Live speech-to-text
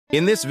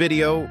In this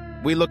video,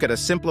 we look at a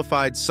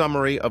simplified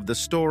summary of the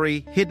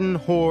story Hidden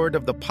Hoard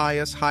of the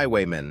Pious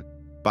Highwayman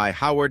by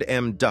Howard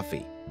M.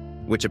 Duffy,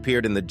 which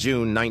appeared in the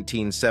June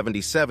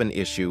 1977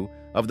 issue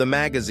of the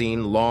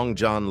magazine Long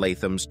John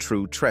Latham's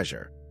True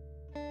Treasure.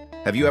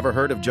 Have you ever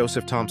heard of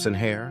Joseph Thompson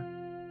Hare?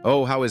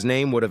 Oh, how his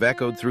name would have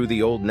echoed through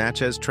the old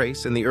Natchez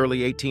Trace in the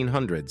early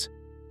 1800s.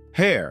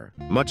 Hare,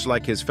 much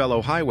like his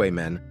fellow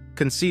highwaymen,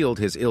 concealed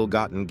his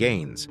ill-gotten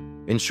gains,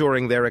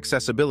 ensuring their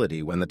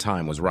accessibility when the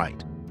time was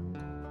right.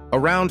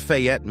 Around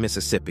Fayette,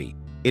 Mississippi,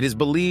 it is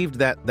believed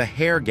that the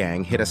Hare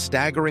gang hid a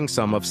staggering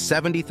sum of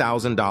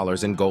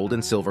 $70,000 in gold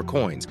and silver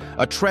coins,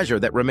 a treasure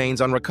that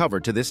remains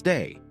unrecovered to this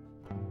day.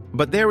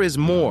 But there is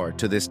more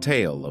to this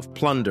tale of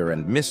plunder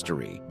and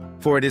mystery,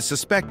 for it is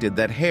suspected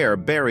that Hare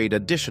buried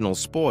additional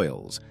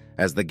spoils,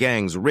 as the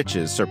gang's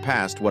riches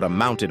surpassed what a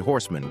mounted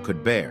horseman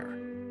could bear.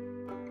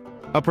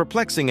 A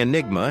perplexing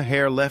enigma,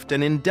 Hare left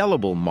an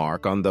indelible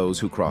mark on those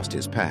who crossed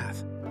his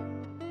path.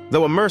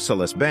 Though a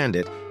merciless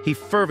bandit, he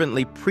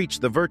fervently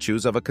preached the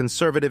virtues of a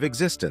conservative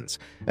existence,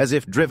 as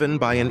if driven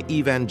by an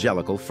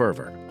evangelical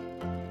fervor.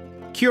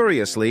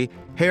 Curiously,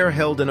 Hare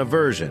held an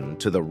aversion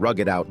to the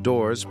rugged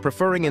outdoors,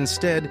 preferring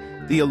instead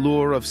the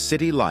allure of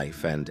city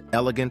life and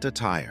elegant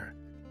attire.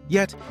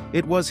 Yet,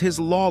 it was his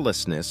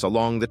lawlessness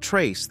along the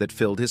trace that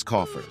filled his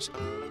coffers,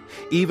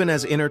 even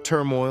as inner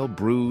turmoil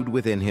brewed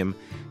within him,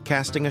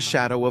 casting a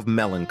shadow of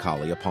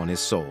melancholy upon his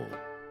soul.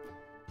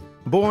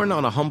 Born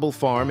on a humble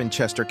farm in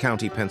Chester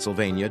County,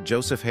 Pennsylvania,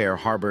 Joseph Hare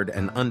harbored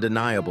an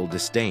undeniable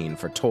disdain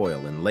for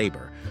toil and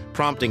labor,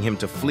 prompting him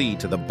to flee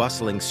to the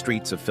bustling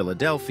streets of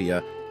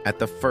Philadelphia at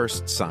the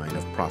first sign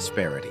of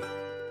prosperity.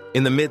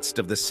 In the midst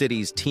of the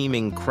city's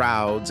teeming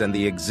crowds and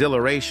the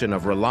exhilaration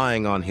of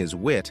relying on his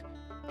wit,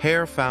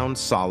 Hare found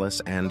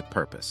solace and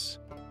purpose.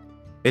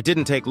 It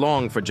didn't take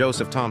long for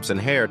Joseph Thompson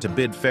Hare to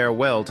bid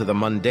farewell to the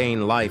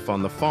mundane life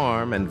on the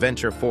farm and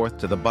venture forth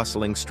to the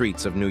bustling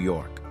streets of New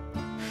York.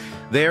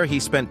 There he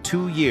spent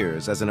 2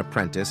 years as an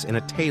apprentice in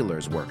a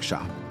tailor's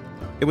workshop.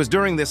 It was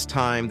during this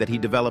time that he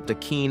developed a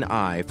keen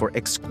eye for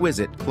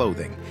exquisite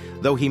clothing,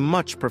 though he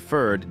much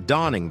preferred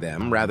donning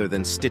them rather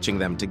than stitching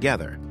them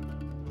together.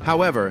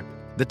 However,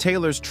 the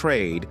tailor's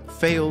trade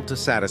failed to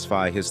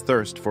satisfy his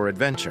thirst for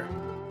adventure.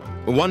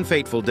 One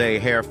fateful day,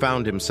 Hare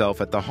found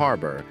himself at the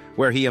harbor,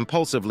 where he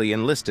impulsively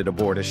enlisted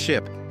aboard a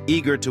ship,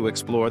 eager to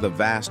explore the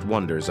vast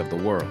wonders of the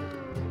world.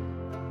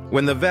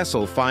 When the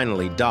vessel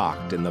finally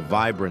docked in the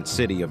vibrant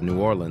city of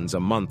New Orleans a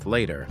month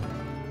later,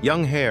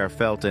 young Hare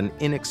felt an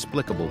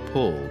inexplicable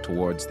pull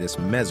towards this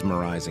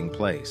mesmerizing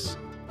place.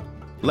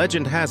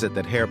 Legend has it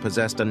that Hare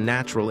possessed a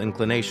natural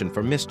inclination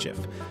for mischief,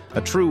 a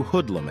true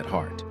hoodlum at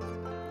heart.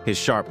 His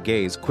sharp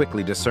gaze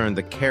quickly discerned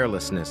the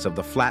carelessness of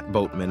the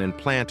flatboatmen and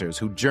planters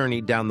who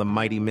journeyed down the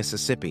mighty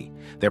Mississippi,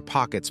 their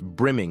pockets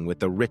brimming with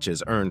the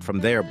riches earned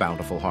from their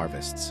bountiful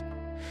harvests.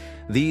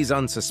 These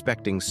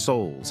unsuspecting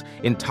souls,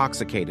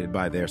 intoxicated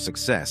by their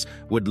success,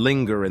 would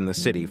linger in the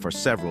city for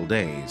several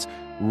days,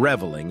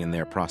 reveling in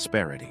their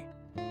prosperity.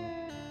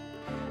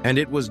 And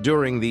it was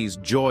during these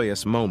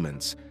joyous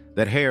moments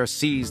that Hare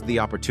seized the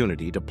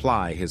opportunity to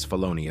ply his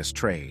felonious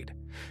trade.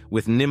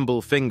 With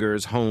nimble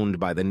fingers honed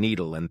by the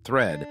needle and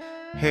thread,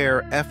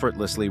 Hare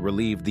effortlessly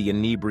relieved the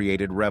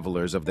inebriated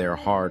revelers of their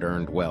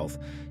hard-earned wealth,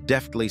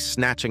 deftly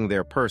snatching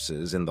their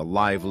purses in the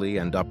lively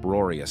and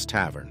uproarious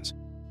taverns.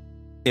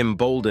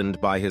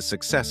 Emboldened by his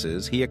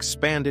successes, he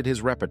expanded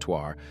his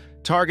repertoire,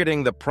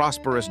 targeting the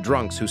prosperous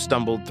drunks who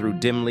stumbled through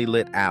dimly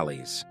lit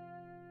alleys.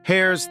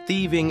 Hare's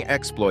thieving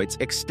exploits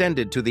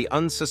extended to the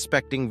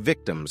unsuspecting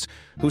victims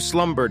who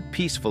slumbered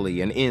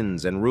peacefully in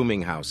inns and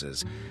rooming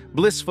houses,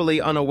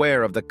 blissfully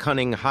unaware of the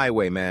cunning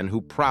highwayman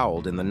who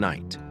prowled in the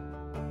night.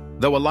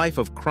 Though a life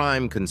of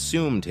crime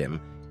consumed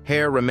him,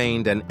 Hare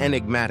remained an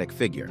enigmatic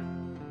figure.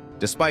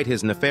 Despite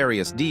his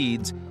nefarious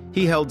deeds,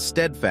 he held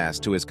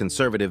steadfast to his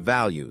conservative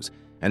values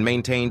and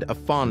maintained a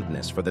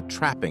fondness for the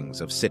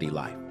trappings of city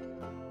life.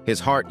 His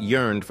heart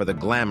yearned for the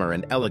glamour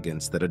and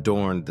elegance that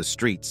adorned the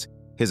streets,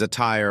 his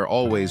attire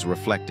always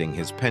reflecting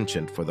his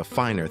penchant for the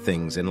finer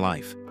things in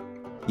life.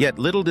 Yet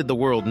little did the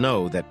world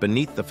know that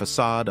beneath the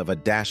facade of a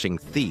dashing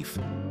thief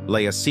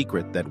lay a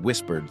secret that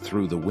whispered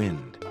through the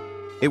wind.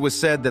 It was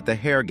said that the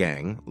Hare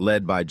gang,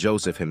 led by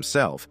Joseph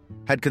himself,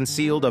 had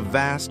concealed a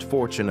vast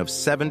fortune of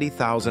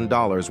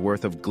 $70,000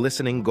 worth of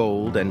glistening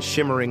gold and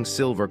shimmering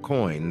silver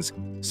coins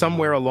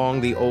somewhere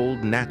along the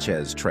old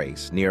Natchez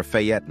Trace near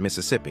Fayette,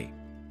 Mississippi.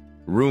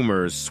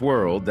 Rumors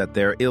swirled that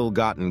their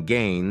ill-gotten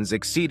gains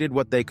exceeded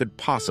what they could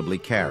possibly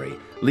carry,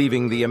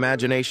 leaving the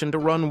imagination to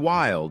run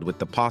wild with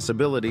the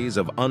possibilities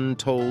of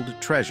untold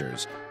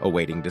treasures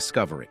awaiting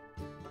discovery.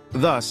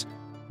 Thus,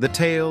 the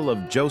tale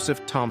of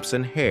Joseph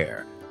Thompson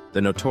Hare,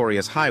 the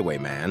notorious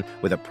highwayman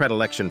with a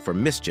predilection for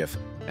mischief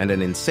and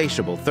an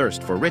insatiable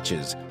thirst for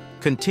riches,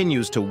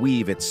 continues to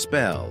weave its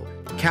spell,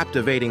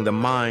 captivating the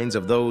minds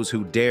of those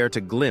who dare to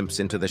glimpse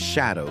into the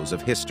shadows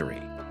of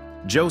history.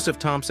 Joseph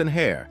Thompson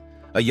Hare,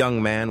 a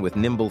young man with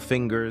nimble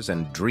fingers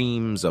and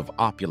dreams of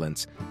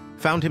opulence,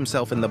 found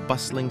himself in the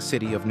bustling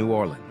city of New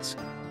Orleans.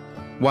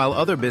 While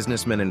other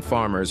businessmen and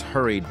farmers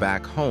hurried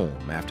back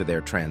home after their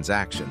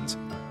transactions,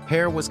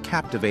 Hare was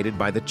captivated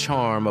by the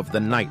charm of the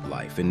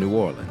nightlife in New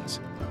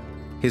Orleans.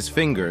 His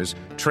fingers,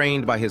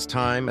 trained by his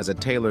time as a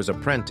tailor's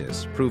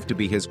apprentice, proved to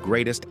be his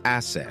greatest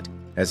asset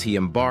as he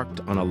embarked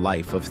on a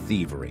life of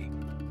thievery.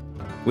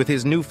 With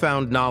his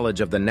newfound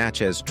knowledge of the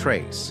Natchez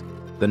Trace,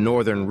 the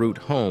northern route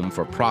home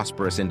for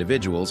prosperous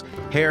individuals,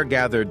 Hare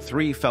gathered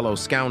 3 fellow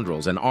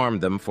scoundrels and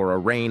armed them for a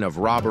reign of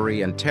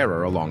robbery and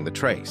terror along the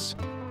Trace.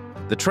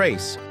 The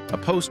Trace, a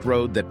post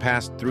road that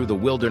passed through the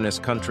wilderness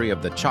country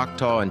of the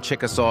Choctaw and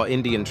Chickasaw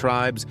Indian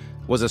tribes,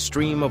 was a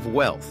stream of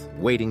wealth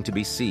waiting to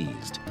be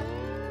seized.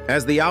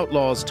 As the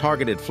outlaws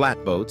targeted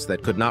flatboats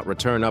that could not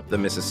return up the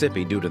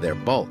Mississippi due to their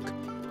bulk,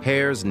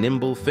 Hare's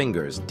nimble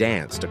fingers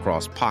danced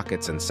across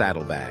pockets and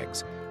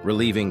saddlebags,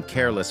 relieving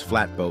careless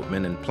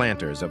flatboatmen and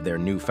planters of their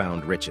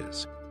newfound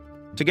riches.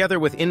 Together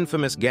with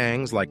infamous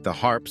gangs like the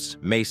Harps,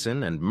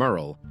 Mason, and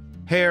Merle,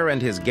 Hare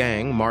and his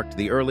gang marked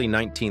the early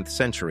 19th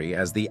century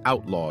as the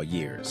outlaw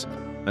years,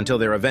 until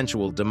their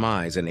eventual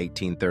demise in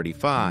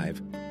 1835,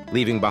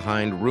 leaving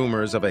behind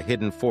rumors of a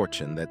hidden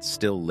fortune that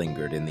still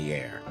lingered in the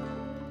air.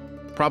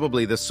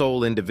 Probably the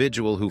sole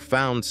individual who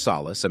found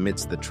solace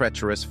amidst the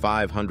treacherous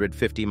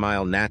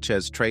 550-mile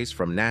Natchez Trace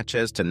from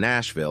Natchez to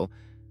Nashville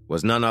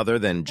was none other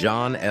than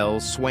John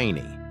L.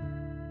 Swaney.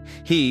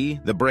 He,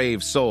 the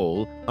brave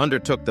soul,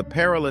 undertook the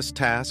perilous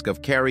task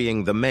of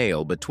carrying the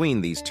mail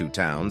between these 2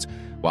 towns,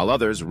 while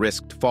others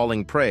risked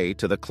falling prey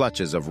to the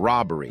clutches of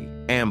robbery,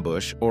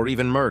 ambush, or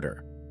even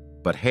murder.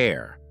 But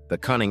Hare, the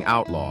cunning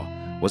outlaw,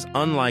 was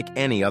unlike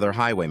any other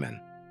highwayman.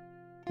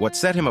 What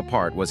set him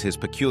apart was his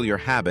peculiar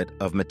habit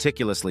of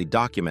meticulously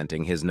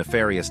documenting his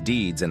nefarious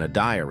deeds in a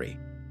diary.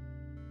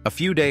 A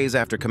few days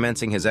after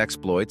commencing his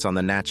exploits on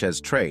the Natchez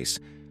Trace,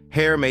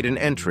 Hare made an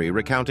entry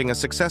recounting a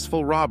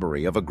successful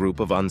robbery of a group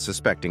of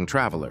unsuspecting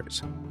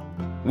travelers.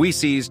 "We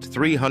seized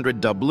 300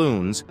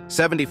 doubloons,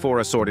 74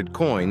 assorted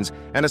coins,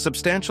 and a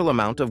substantial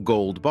amount of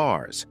gold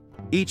bars,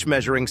 each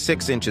measuring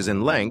 6 inches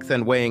in length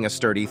and weighing a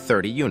sturdy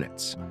 30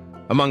 units.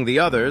 Among the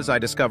others, I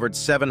discovered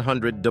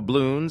 700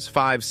 doubloons,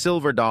 5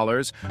 silver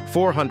dollars,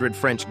 400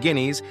 French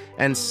guineas,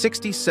 and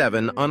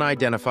 67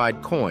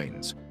 unidentified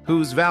coins,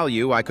 whose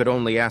value I could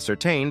only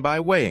ascertain by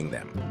weighing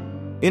them.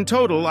 In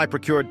total, I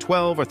procured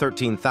 $12,000 or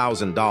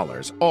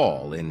 $13,000,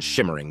 all in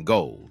shimmering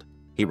gold,"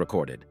 he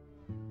recorded.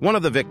 One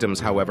of the victims,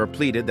 however,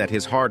 pleaded that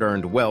his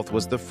hard-earned wealth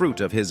was the fruit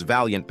of his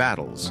valiant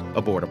battles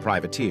aboard a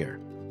privateer.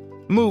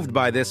 Moved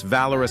by this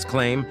valorous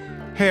claim,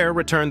 Hare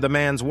returned the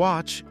man's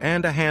watch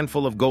and a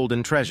handful of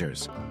golden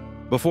treasures.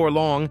 Before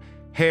long,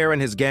 Hare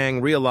and his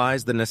gang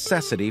realized the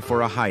necessity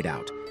for a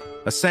hideout,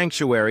 a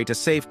sanctuary to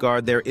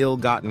safeguard their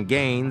ill-gotten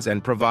gains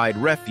and provide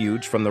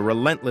refuge from the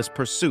relentless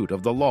pursuit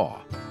of the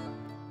law.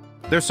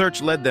 Their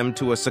search led them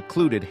to a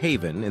secluded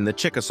haven in the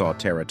Chickasaw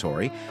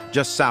Territory,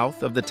 just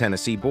south of the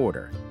Tennessee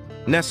border.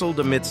 Nestled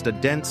amidst a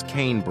dense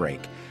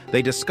canebrake,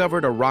 they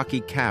discovered a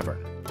rocky cavern.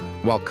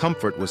 While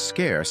comfort was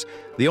scarce,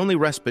 the only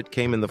respite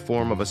came in the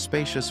form of a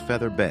spacious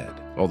feather bed,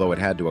 although it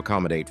had to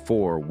accommodate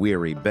 4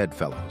 weary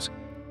bedfellows.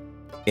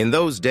 In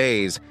those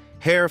days,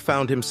 Hare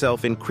found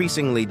himself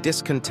increasingly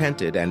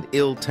discontented and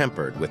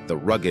ill-tempered with the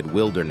rugged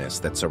wilderness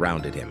that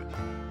surrounded him.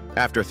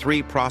 After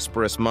 3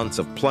 prosperous months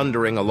of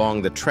plundering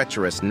along the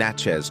treacherous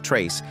Natchez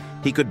Trace,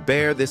 he could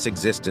bear this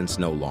existence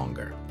no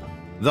longer.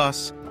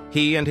 Thus,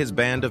 he and his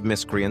band of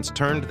miscreants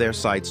turned their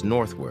sights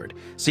northward,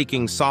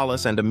 seeking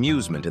solace and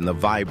amusement in the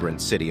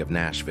vibrant city of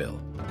Nashville.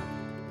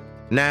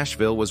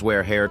 Nashville was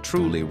where Hare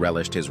truly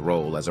relished his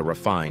role as a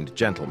refined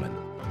gentleman.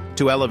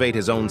 To elevate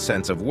his own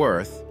sense of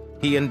worth,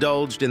 he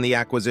indulged in the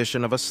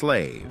acquisition of a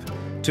slave,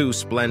 2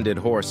 splendid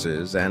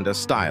horses, and a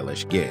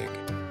stylish gig.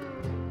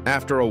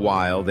 After a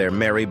while, their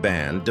merry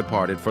band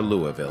departed for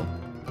Louisville,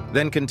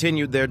 then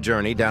continued their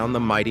journey down the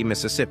mighty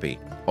Mississippi,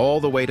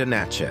 all the way to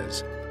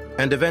Natchez,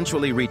 and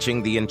eventually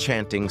reaching the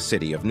enchanting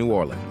city of New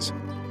Orleans.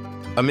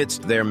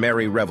 Amidst their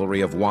merry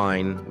revelry of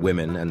wine,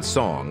 women, and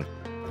song,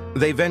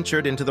 they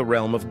ventured into the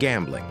realm of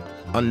gambling,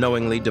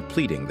 unknowingly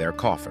depleting their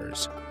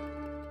coffers.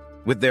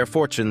 With their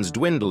fortunes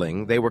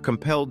dwindling, they were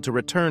compelled to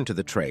return to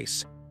the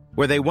Trace,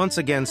 where they once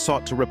again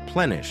sought to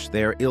replenish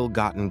their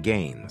ill-gotten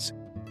gains.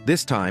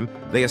 This time,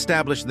 they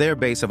established their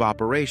base of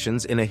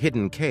operations in a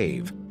hidden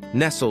cave,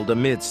 nestled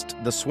amidst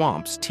the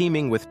swamps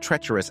teeming with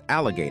treacherous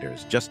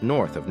alligators just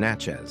north of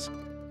Natchez.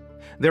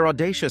 Their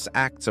audacious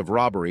acts of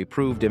robbery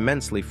proved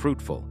immensely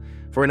fruitful,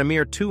 for in a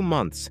mere 2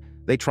 months,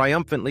 they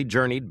triumphantly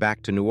journeyed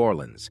back to New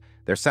Orleans,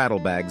 their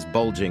saddlebags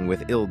bulging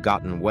with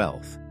ill-gotten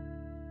wealth.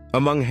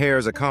 Among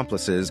Hare's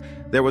accomplices,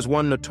 there was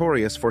one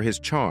notorious for his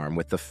charm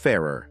with the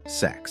fairer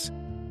sex.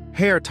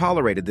 Hare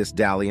tolerated this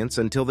dalliance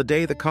until the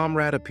day the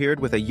comrade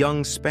appeared with a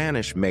young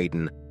Spanish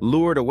maiden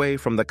lured away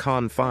from the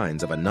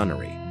confines of a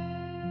nunnery.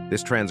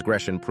 This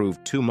transgression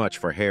proved too much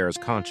for Hare's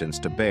conscience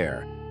to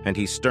bear, and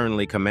he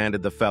sternly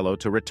commanded the fellow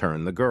to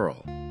return the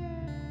girl.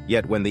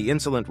 Yet when the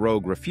insolent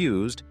rogue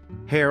refused,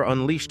 Hare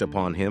unleashed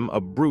upon him a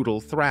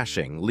brutal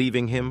thrashing,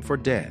 leaving him for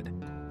dead.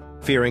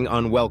 Fearing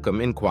unwelcome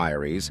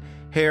inquiries,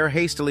 Hare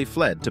hastily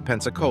fled to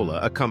Pensacola,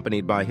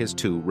 accompanied by his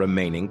two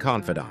remaining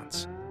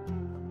confidants.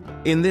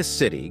 In this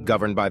city,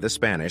 governed by the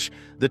Spanish,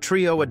 the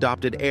trio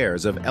adopted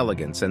airs of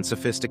elegance and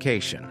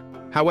sophistication.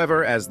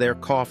 However, as their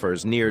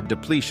coffers neared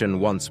depletion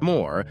once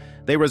more,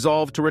 they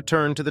resolved to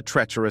return to the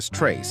treacherous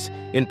trace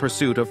in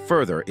pursuit of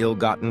further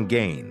ill-gotten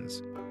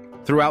gains.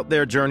 Throughout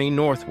their journey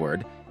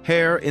northward,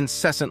 Hare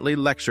incessantly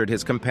lectured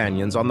his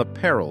companions on the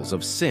perils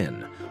of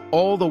sin,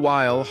 all the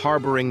while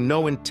harboring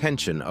no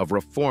intention of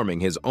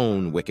reforming his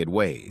own wicked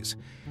ways.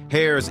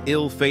 Hare's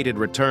ill-fated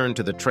return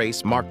to the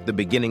trace marked the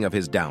beginning of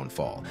his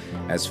downfall,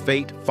 as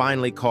fate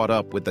finally caught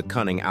up with the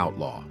cunning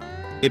outlaw.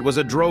 It was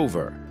a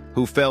drover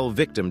who fell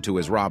victim to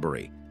his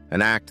robbery,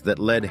 an act that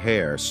led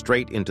Hare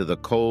straight into the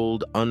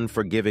cold,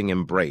 unforgiving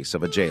embrace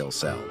of a jail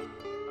cell.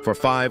 For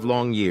 5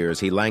 long years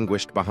he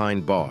languished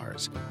behind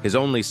bars, his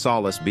only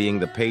solace being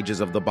the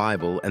pages of the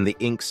Bible and the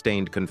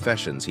ink-stained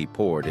confessions he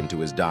poured into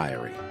his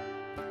diary.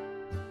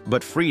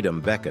 But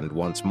freedom beckoned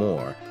once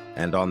more,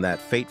 and on that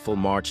fateful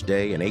March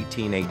day in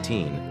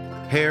 1818,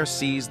 Hare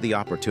seized the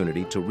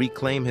opportunity to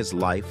reclaim his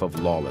life of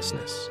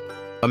lawlessness.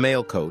 A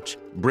mail coach,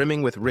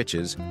 brimming with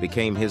riches,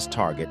 became his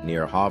target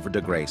near Havre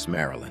de Grace,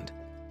 Maryland.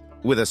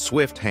 With a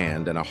swift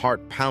hand and a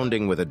heart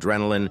pounding with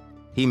adrenaline,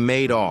 he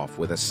made off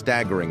with a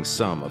staggering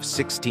sum of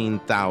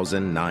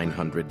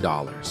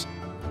 $16,900.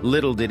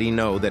 Little did he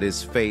know that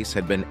his face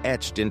had been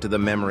etched into the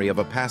memory of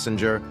a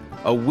passenger,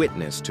 a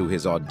witness to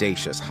his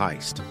audacious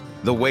heist.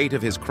 The weight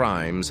of his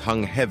crimes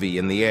hung heavy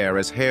in the air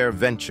as Hare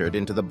ventured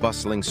into the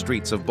bustling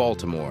streets of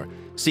Baltimore,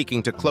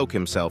 seeking to cloak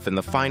himself in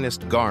the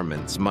finest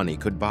garments money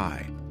could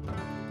buy.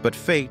 But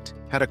fate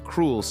had a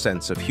cruel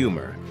sense of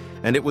humor,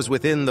 and it was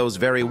within those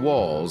very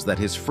walls that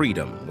his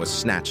freedom was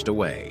snatched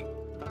away.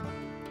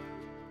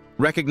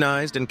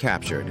 Recognized and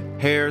captured,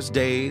 Hare's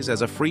days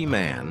as a free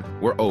man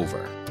were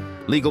over.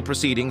 Legal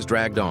proceedings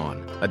dragged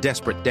on, a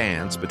desperate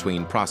dance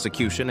between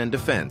prosecution and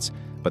defense,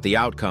 but the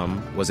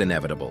outcome was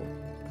inevitable.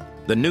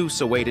 The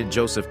noose awaited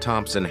Joseph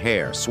Thompson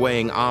Hare,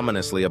 swaying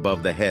ominously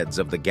above the heads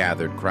of the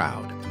gathered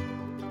crowd.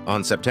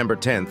 On September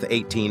 10,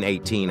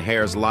 1818,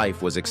 Hare's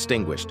life was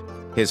extinguished,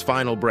 his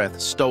final breath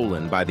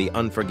stolen by the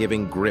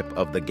unforgiving grip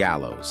of the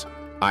gallows.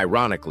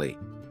 Ironically,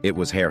 it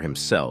was Hare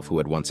himself who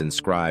had once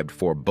inscribed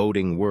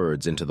foreboding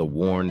words into the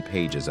worn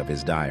pages of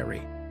his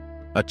diary,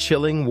 a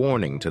chilling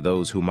warning to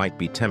those who might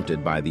be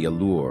tempted by the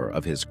allure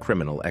of his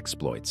criminal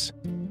exploits.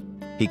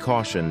 He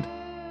cautioned,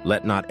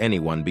 "Let not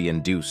anyone be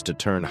induced to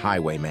turn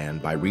highwayman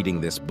by reading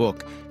this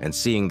book and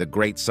seeing the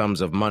great sums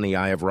of money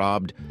I have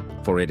robbed,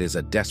 for it is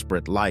a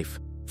desperate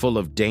life, full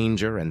of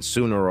danger, and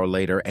sooner or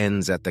later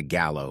ends at the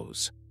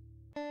gallows."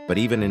 But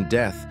even in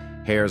death,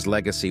 Hare's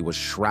legacy was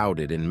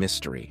shrouded in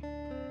mystery.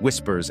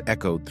 Whispers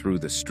echoed through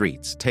the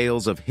streets,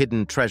 tales of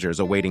hidden treasures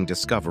awaiting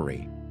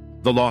discovery.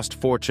 The lost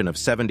fortune of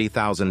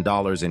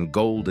 $70,000 in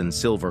gold and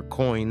silver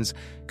coins,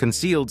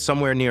 concealed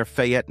somewhere near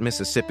Fayette,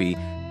 Mississippi,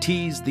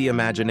 teased the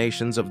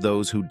imaginations of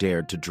those who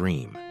dared to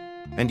dream.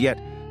 And yet,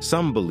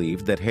 some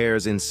believed that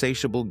Hare's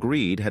insatiable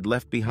greed had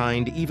left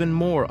behind even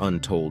more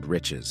untold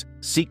riches,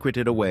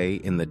 secreted away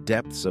in the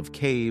depths of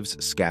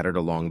caves scattered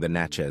along the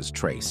Natchez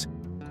Trace,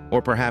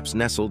 or perhaps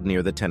nestled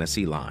near the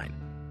Tennessee line.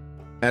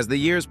 As the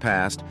years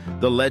passed,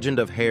 the legend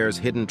of Hare's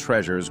hidden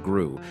treasures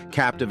grew,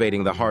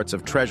 captivating the hearts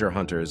of treasure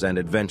hunters and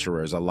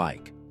adventurers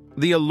alike.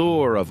 The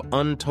allure of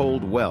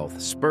untold wealth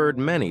spurred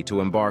many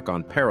to embark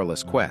on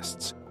perilous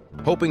quests,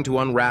 hoping to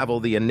unravel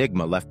the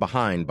enigma left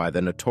behind by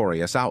the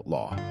notorious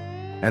outlaw.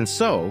 And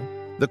so,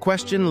 the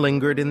question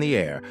lingered in the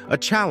air, a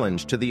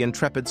challenge to the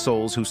intrepid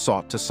souls who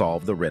sought to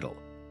solve the riddle.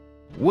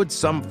 Would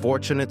some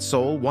fortunate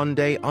soul one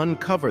day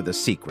uncover the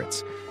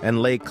secrets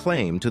and lay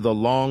claim to the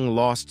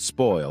long-lost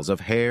spoils of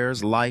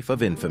Hare's life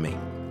of infamy?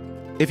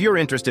 If you're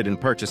interested in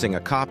purchasing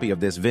a copy of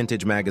this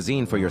vintage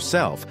magazine for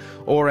yourself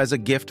or as a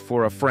gift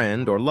for a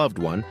friend or loved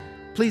one,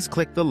 please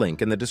click the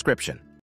link in the description.